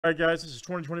Alright guys, this is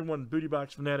 2021 Booty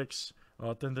Box Fanatics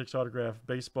Authenitcs Autograph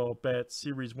Baseball Bat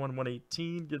Series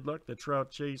 118. Good luck, the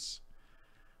Trout Chase.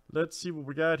 Let's see what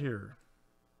we got here.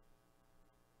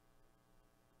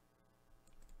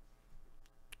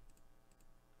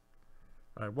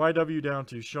 Alright, YW down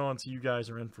to Sean. So you guys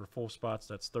are in for full spots.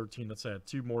 That's 13. Let's add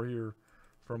 2 more here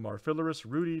from our fillerists.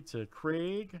 Rudy to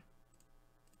Craig.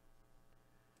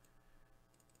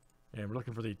 And we're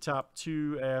looking for the top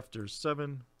 2 after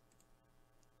 7.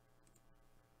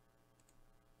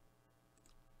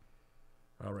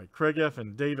 All right, Craig F.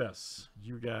 and Dave S.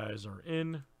 You guys are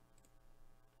in.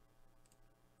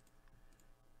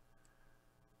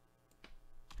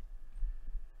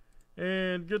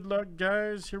 And good luck,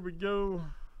 guys. Here we go.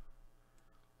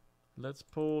 Let's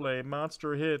pull a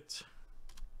monster hit.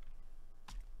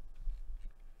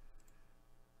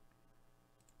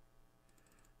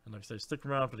 And like I say, stick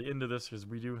around for the end of this because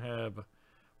we're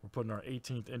putting our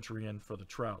 18th entry in for the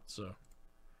Trout. So,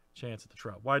 chance at the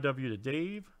Trout. YW to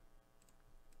Dave.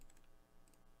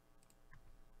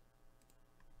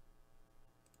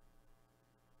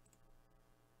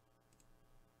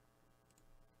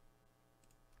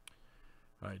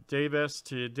 All right, Dave S.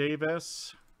 to Dave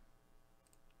S.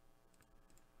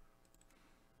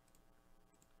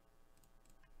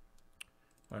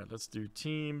 All right, let's do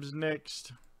teams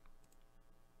next.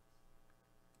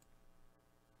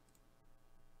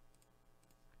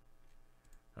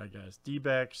 All right, guys,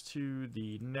 D-backs to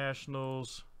the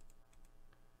Nationals.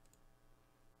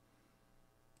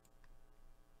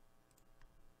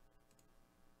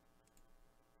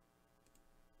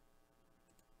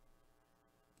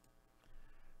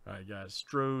 All right, guys,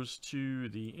 Stros to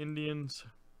the Indians.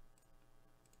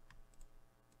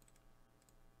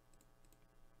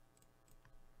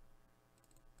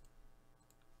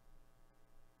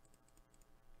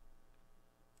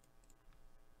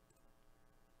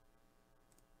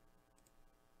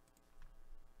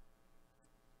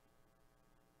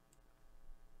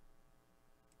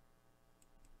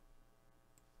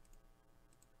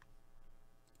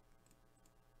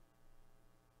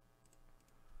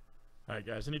 All right,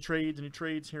 guys, any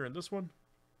trades here in this one?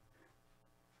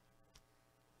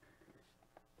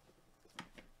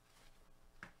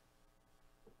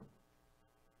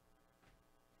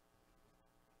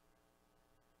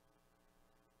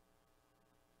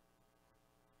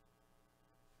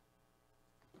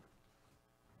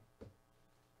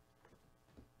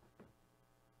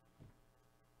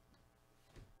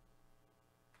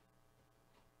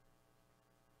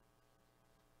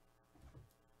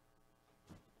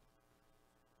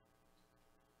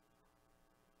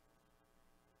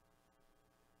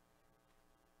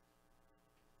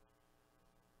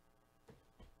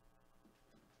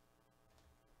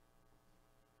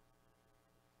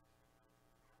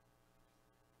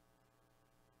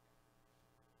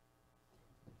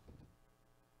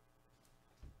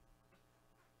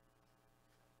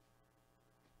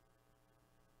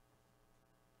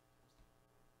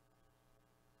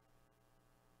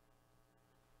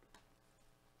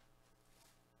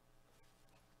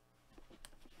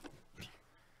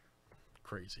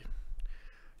 Crazy.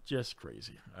 Just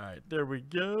crazy. All right, there we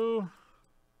go.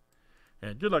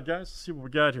 And good luck, guys. Let's see what we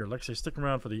got here. Like I say, stick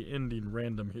around for the ending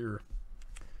random here.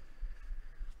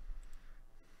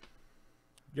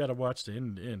 You got to watch the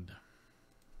end.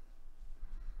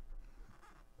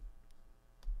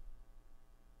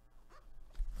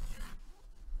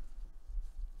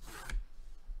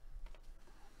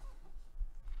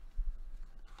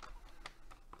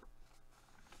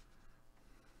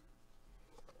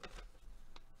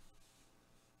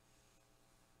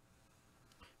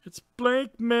 It's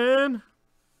blank, man.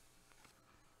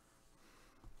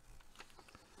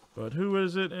 But who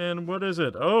is it and what is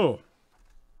it? Oh,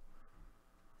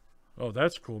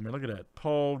 that's cool, man. Look at that.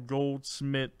 Paul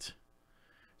Goldschmidt,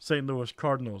 St. Louis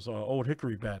Cardinals, Old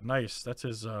Hickory bat. Nice. That's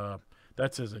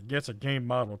a game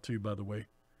model too, by the way,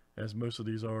 as most of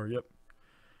these are. Yep.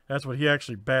 That's what he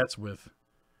actually bats with.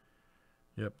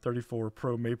 Yep, 34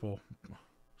 Pro Maple.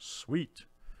 Sweet.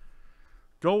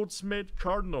 Goldschmidt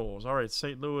Cardinals. All right,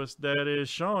 St. Louis, that is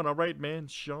Sean. All right, man.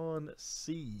 Sean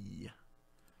C.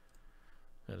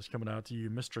 That is coming out to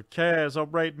you. Mr. Kaz. All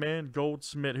right, man.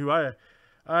 Goldschmidt, who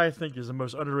I think is the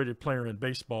most underrated player in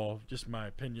baseball, just my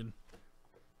opinion.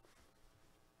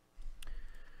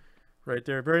 Right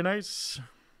there. Very nice.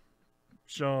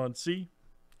 Sean C.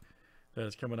 That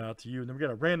is coming out to you. And then we got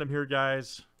a random here,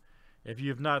 guys. If you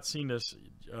have not seen this,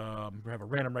 we have a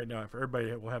random right now. For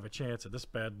everybody will have a chance at this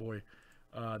bad boy.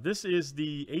 This is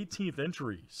the 18th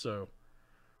entry, so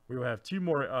we will have 2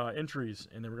 more entries,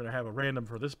 and then we're going to have a random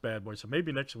for this bad boy. So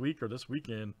maybe next week or this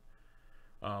weekend,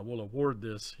 we'll award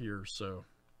this here. So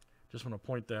Just want to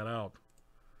point that out.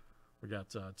 We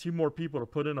got 2 more people to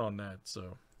put in on that,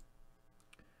 so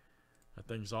that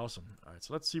thing's awesome. All right,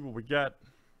 so let's see what we got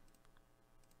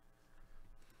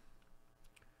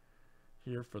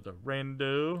here for the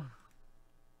rando.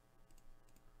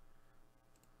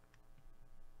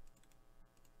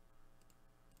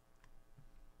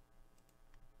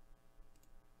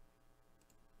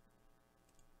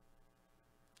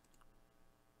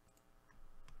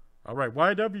 All right,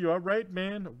 YW. All right,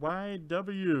 man.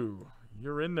 YW.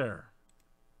 You're in there.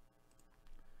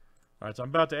 All right, so I'm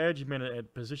about to add you, man,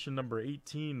 at position number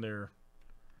 18 there.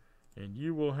 And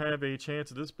you will have a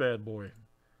chance at this bad boy.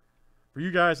 For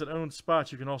you guys that own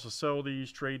spots, you can also sell these,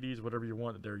 trade these, whatever you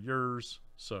want. They're yours.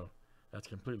 So that's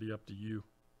completely up to you.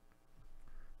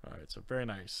 All right, so very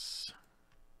nice.